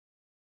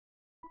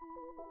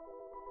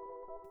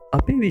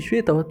අපේ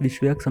විශ්වයේ තවත්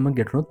විශ්වයක් සමඟ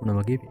ගැටුණොත් මොන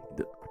වගේ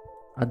වේවිද?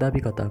 අද අපි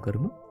කතා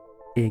කරමු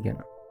ඒ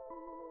ගැන.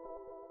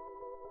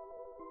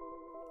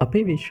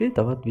 අපේ විශ්වයේ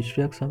තවත්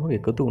විශ්වයක් සමඟ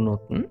එකතු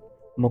වුණොත්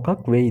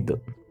මොකක් වෙයිද?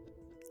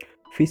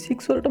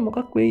 ෆිසික්ස් වලට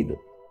මොකක් වෙයිද?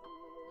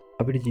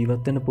 අපිට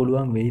ජීවත් වෙන්න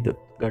පුළුවන් වෙයිද?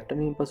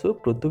 ගැටණයෙන් පසුව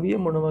පෘථිවිය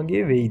මොන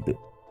වගේ වෙයිද?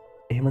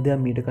 එහෙම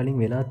දෙයක් මීට කලින්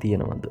වෙලා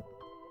තියෙනවද?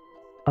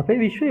 අපේ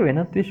විශ්වයේ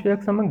වෙනත්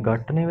විශ්වයක් සමඟ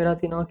ඝට්ටනය වෙලා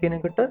තියෙනවා කියන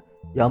එකට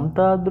යම්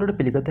තාක් දුරට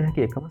පිළිගත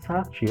හැකි එකම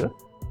සාක්ෂිය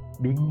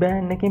බිග්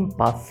බෑන් එකකින්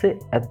පස්සේ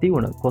ඇති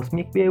වුණ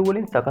කොස්මික් වේව්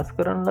වලින් සකස්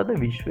කරන ලද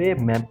විශ්වයේ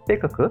මැප්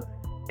එකක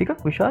ටිකක්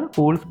විශාල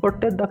කූල්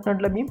ස්පොට් එකක්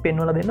දක්නට ලැබීම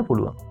පෙන්වලා දෙන්න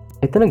පුළුවන්.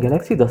 එතන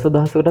ගැලැක්සි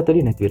දසදහසකට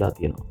අතරේ නැති වෙලා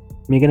තියෙනවා.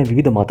 මේ ගැන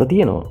විවිධ මත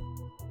තියෙනවා.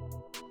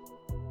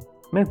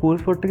 මේ කූල්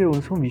ස්පොට් එකේ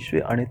උණුසුම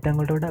විශ්වයේ අනිත් තැන්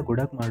වලට වඩා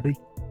ගොඩක් අඩුයි.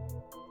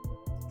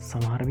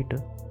 සමහර විට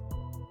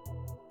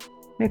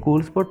මේ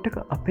කූල් ස්පොට් එක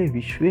අපේ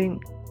විශ්වයෙන්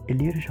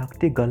එළියට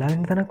ශක්තිය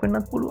ගලාගෙන තැනක්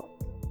වෙන්නත් පුළුවන්.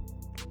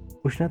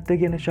 උෂ්ණත්වය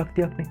කියන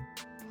ශක්තියක් නේ.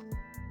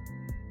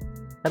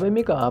 හැබැයි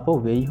මේක ආපහු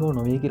වෙයි හෝ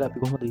නොවේ කියලා අපි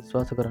කොහොමද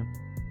විශ්වාස කරන්නේ?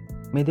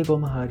 මේ දෙක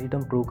කොහොම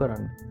හරියටම ප්‍රූව්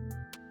කරන්නේ?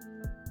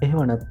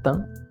 එහෙම නැත්තම්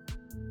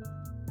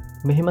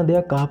මෙහෙම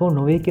දෙයක් ආපහු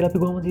නොවේ කියලා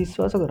අපි කොහොමද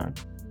විශ්වාස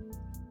කරන්නේ?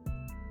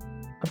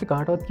 අපි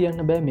කාටවත්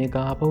කියන්න බෑ මේක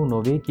ආපහු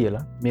නොවේ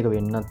කියලා. මේක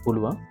වෙන්නත්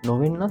පුළුවන්,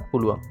 නොවෙන්නත්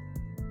පුළුවන්.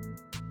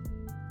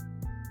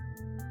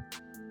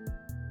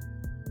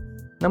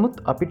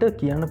 නමුත් අපිට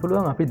කියන්න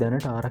පුළුවන් අපි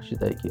දැනට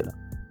ආරක්ෂිතයි කියලා.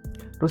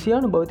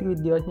 රුසියානු භෞතික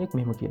විද්‍යාඥයෙක්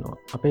මෙහෙම කියනවා.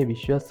 අපේ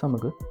විශ්වයත්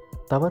සමග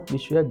තවත්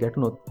විශ්වයක්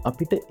ගැටුණොත්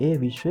අපිට ඒ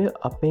විශ්වය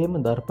අපේම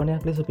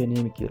දර්පණයක් ලෙස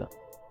පෙනීම කියලා.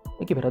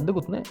 ඒක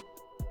වැරද්දකුත් නෑ.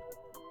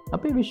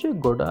 අපේ විශ්වය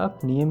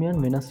ගොඩාක්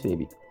නියමයන් වෙනස්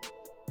වේවි.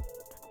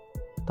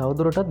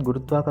 තවදුරටත්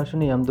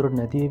ගුරුත්වාකර්ෂණය යම් දුරට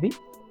නැති වෙවි.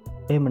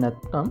 එහෙම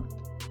නැත්නම්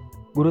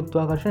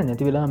ගුරුත්වාකර්ෂණය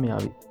නැති වෙලාම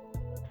යාවි.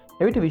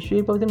 එවිට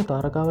විශ්වයේ පවතින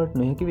තාරකාවලට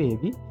නොහැකි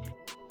වේවි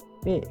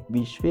මේ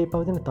විශ්වයේ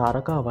පවතින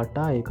තාරකා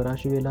වටා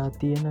ඒකරාශි වෙලා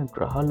තියෙන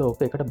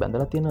ග්‍රහලෝක එකට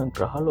බැඳලා තියෙන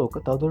ග්‍රහලෝක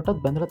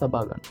තවදුරටත් බැඳලා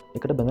තබා ගන්න.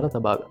 එකට බැඳලා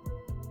තබා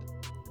ගන්න.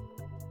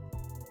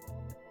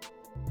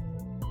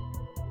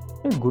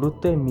 මේ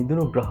ගුරුත්වයෙන්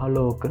මිදුණු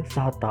ග්‍රහලෝක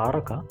සහ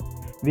තාරකා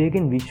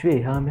වේගෙන් විශ්වයේ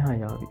එහා මෙහා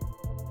යාවි.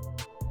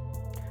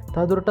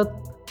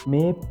 තවදුරටත්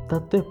මේ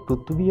තත්ත්වය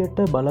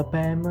පෘථිවියට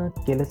බලපෑම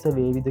කෙලෙස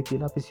වේවිද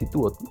කියලා අපි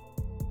සිතුවොත්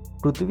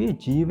පෘථිවියේ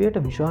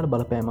ජීවයට විශාල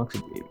බලපෑමක්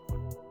සිදු වේවි.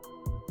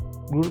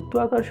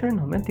 ගුරුත්වාකර්ෂණය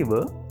නොමැතිව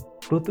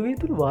පෘථිවිය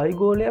තුළ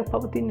වායුගෝලයක්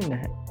පවතින්නේ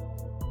නැහැ.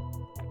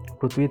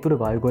 පෘථිවිය තුළ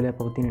වායුගෝලයක්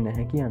පවතින්නේ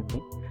නැහැ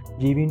කියන්නේ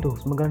ජීවීන්ට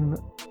හුස්ම ගන්න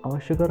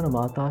අවශ්‍ය කරන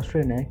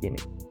වාතාශ්‍රය නැහැ කියන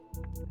එක.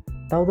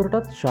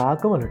 තවදුරටත්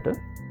ශාකවලට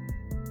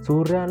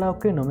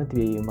සූර්යාලෝකය නොමැති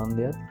වේවි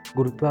මන්දයත්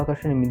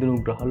ගුරුත්වාකර්ෂණය මිදුණු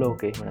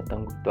ග්‍රහලෝකය එහෙම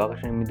නැත්නම්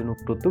ගුරුත්වාකර්ෂණය මිදුණු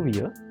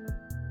පෘථිවිය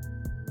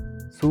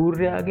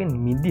සූර්යාගෙන්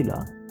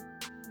මිදිලා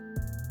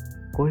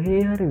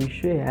කොහේ හරි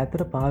විශ්වයේ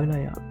ඈතට පාවෙලා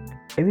යාවි.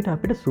 එවිට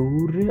අපිට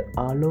සූර්ය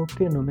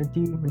ආලෝකය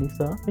නොමැති වීම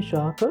නිසා මේ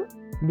ශාක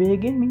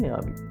වේගෙන් මිය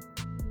යාවි.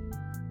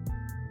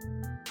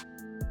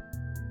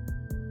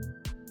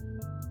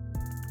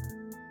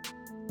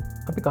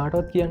 අපි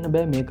කාටවත් කියන්න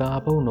බෑ මේක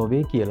ආපහු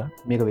නොවේ කියලා.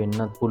 මේක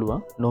වෙන්නත්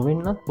පුළුවන්,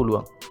 නොවෙන්නත්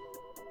පුළුවන්.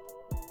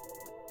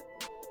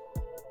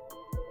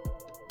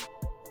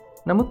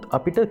 නමුත්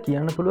අපිට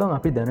කියන්න පුළුවන්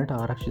අපි දැනට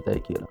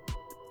ආරක්ෂිතයි කියලා.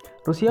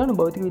 රුසියානු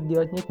භෞතික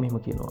විද්‍යාඥයෙක් මෙහෙම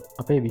කියනවා.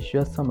 අපේ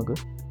විශ්වයත් සමග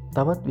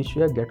තවත්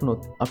විශ්වයක්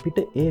ගැටුණොත් අපිට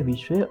ඒ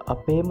විශ්වය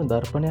අපේම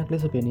දර්පණයක්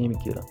ලෙස පෙනීම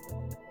කියලා.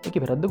 ඒක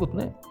වැරද්දකුත්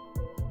නෑ.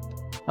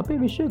 අපේ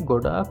විශ්වය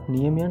ගොඩාක්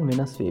නියමයන්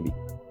වෙනස් වේවි.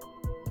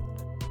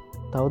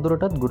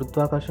 තවදුරටත්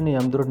ගුරුත්වාකර්ෂණය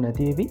යම් දුරට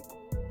නැති වෙවි.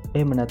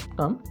 එහෙම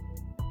නැත්නම්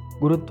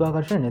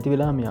ගුරුත්වාකර්ෂණය නැති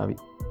වෙලාම යාවි.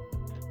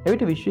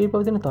 එවිට විශ්වයේ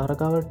පවතින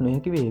තාරකාවලට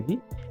නොහැකි වේවි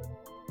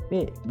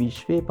මේ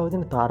විශ්වයේ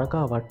පවතින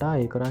තාරකා වටා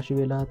ඒකරාශි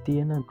වෙලා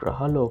තියෙන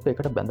ග්‍රහලෝක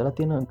එකට බැඳලා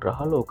තියෙන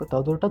ග්‍රහලෝක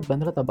තවදුරටත්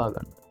බැඳලා තබා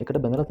ගන්න. එකට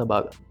බැඳලා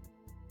තබා ගන්න.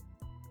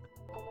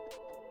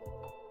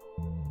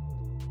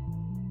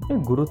 මේ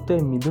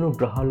ගුරුත්වයෙන් මිදුණු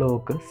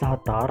ග්‍රහලෝක සහ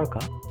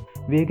තාරකා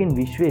වේගෙන්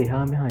විශ්වයේ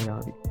එහා මෙහා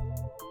යාවි.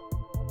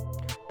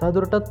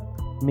 තවදුරටත්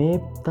මේ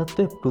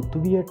තත්ත්වය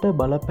පෘථිවියට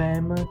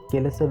බලපෑම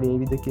කෙලෙස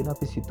වේවිද කියලා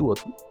අපි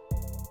සිතුවොත්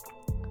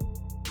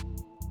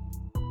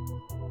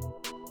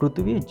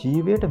පෘථිවියේ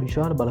ජීවයට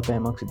විශාල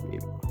බලපෑමක් සිදු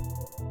වේවි.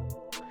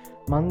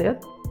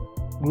 මන්දයත්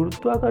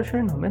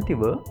ගුරුත්වාකර්ෂණය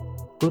නොමැතිව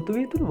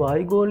පෘථිවිය තුළ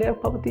වායුගෝලයක්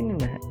පවතින්නේ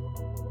නැහැ.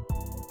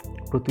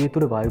 පෘථිවිය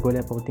තුළ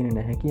වායුගෝලයක් පවතින්නේ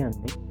නැහැ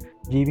කියන්නේ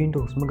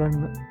ජීවීන්ට හුස්ම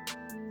ගන්න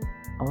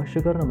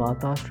අවශ්‍ය කරන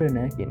වාතාශ්‍රය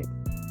නැහැ කියන එක.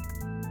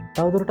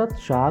 තවදුරටත්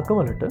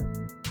ශාකවලට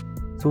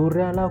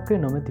සූර්යාලෝකය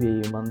නොමැති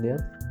වේවි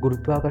මන්දයත්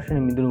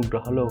ගුරුත්වාකර්ෂණය මිදුණු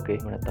ග්‍රහලෝකය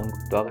එහෙම නැත්නම්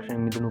ගුරුත්වාකර්ෂණය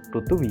මිදුණු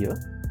පෘථිවිය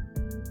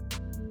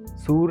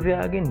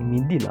සූර්යාගෙන්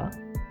මිදිලා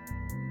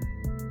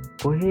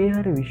කොහේ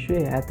හරි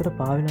විශ්වයේ ඈතට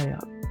පාවෙලා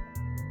යාවි.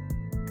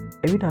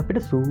 එවිට අපිට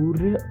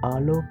සූර්ය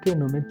ආලෝකය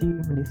නොමැති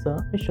වීම නිසා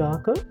මේ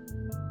ශාක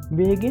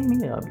වේගෙන්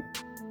මිය යාවි.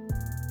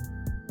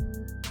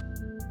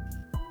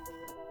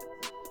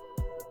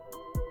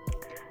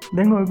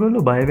 දැන්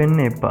ඔයගොල්ලෝ බය වෙන්න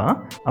එපා.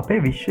 අපේ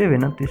විශ්වය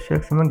වෙනත්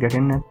විශ්වයක් සමග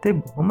ගැටෙන්නේ නැත්තේ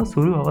බොහොම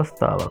සුළු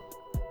අවස්ථාවක්.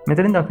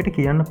 මෙතනින්ද අපිට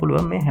කියන්න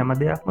පුළුවන් මේ හැම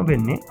දෙයක්ම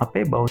වෙන්නේ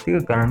අපේ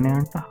භෞතික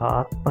ගණනයන්ට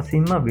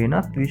හාත්පසින්ම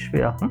වෙනත්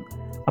විශ්වයක්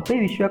අපේ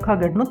විශ්වයක්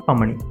හා ගැටුණොත්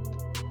පමණි.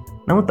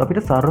 නමුත් අපිට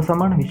සර්ව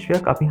සමාන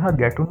විශ්වයක් අපි හා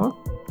ගැටුණොත්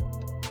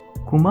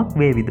කුමක්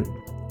වේවිද?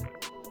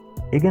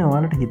 ඒගෙන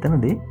ඔයාලට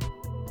හිතනදේ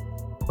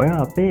ඔය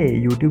අපේ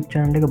YouTube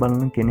චැනල් එක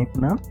බලන කෙනෙක්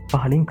නම්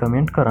පහලින්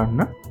කමෙන්ට්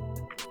කරන්න,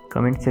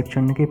 කමෙන්ට්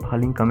සෙක්ෂන් එක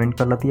පහලින් කමෙන්ට්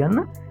කරලා තියන්න.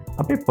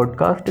 අපේ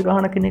පොඩ්කාස්ට්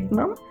ගහන කෙනෙක්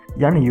නම්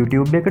යන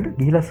YouTube එකට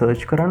ගිහිලා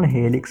සර්ච් කරන්න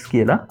හේලික්ස්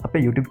කියලා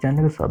අපේ YouTube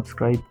channel එක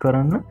subscribe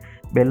කරන්න,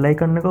 bell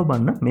icon එක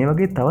ඔබන්න. මේ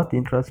වගේ තවත්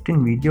interesting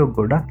වීඩියෝ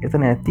ගොඩක්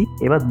එතන ඇති,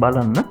 ඒවත්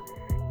බලන්න.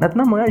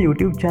 නැත්නම් ඔයා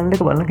YouTube channel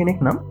එක බලන කෙනෙක්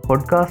නම්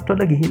podcast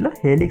වල ගිහිල්ලා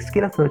හේලික්ස්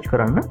කියලා search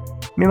කරන්න.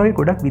 මේ වගේ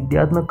ගොඩක්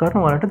විද්‍යාත්මක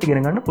කාරණා ඔයාලට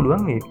ඉගෙන ගන්න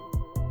පුළුවන් වේවි.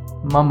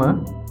 මම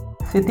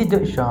සිතිජ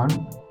ෂාන්